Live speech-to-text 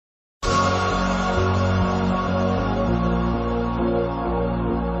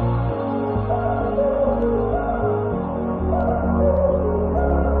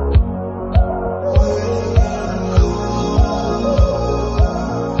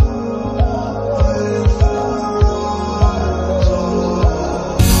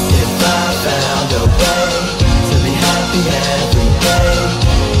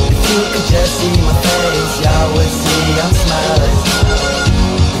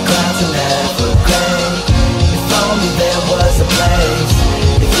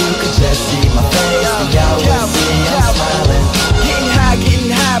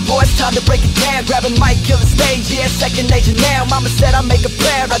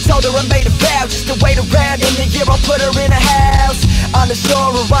told her I made a vow just to wait around. In the year I'll put her in a house on the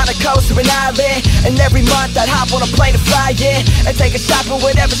shore or on a coast or an island. And every month I'd hop on a plane to fly in and take her shopping,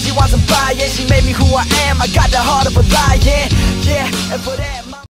 whatever she wants to buy. Yeah, she made me who I am, I got the heart of a lion. Yeah, and for that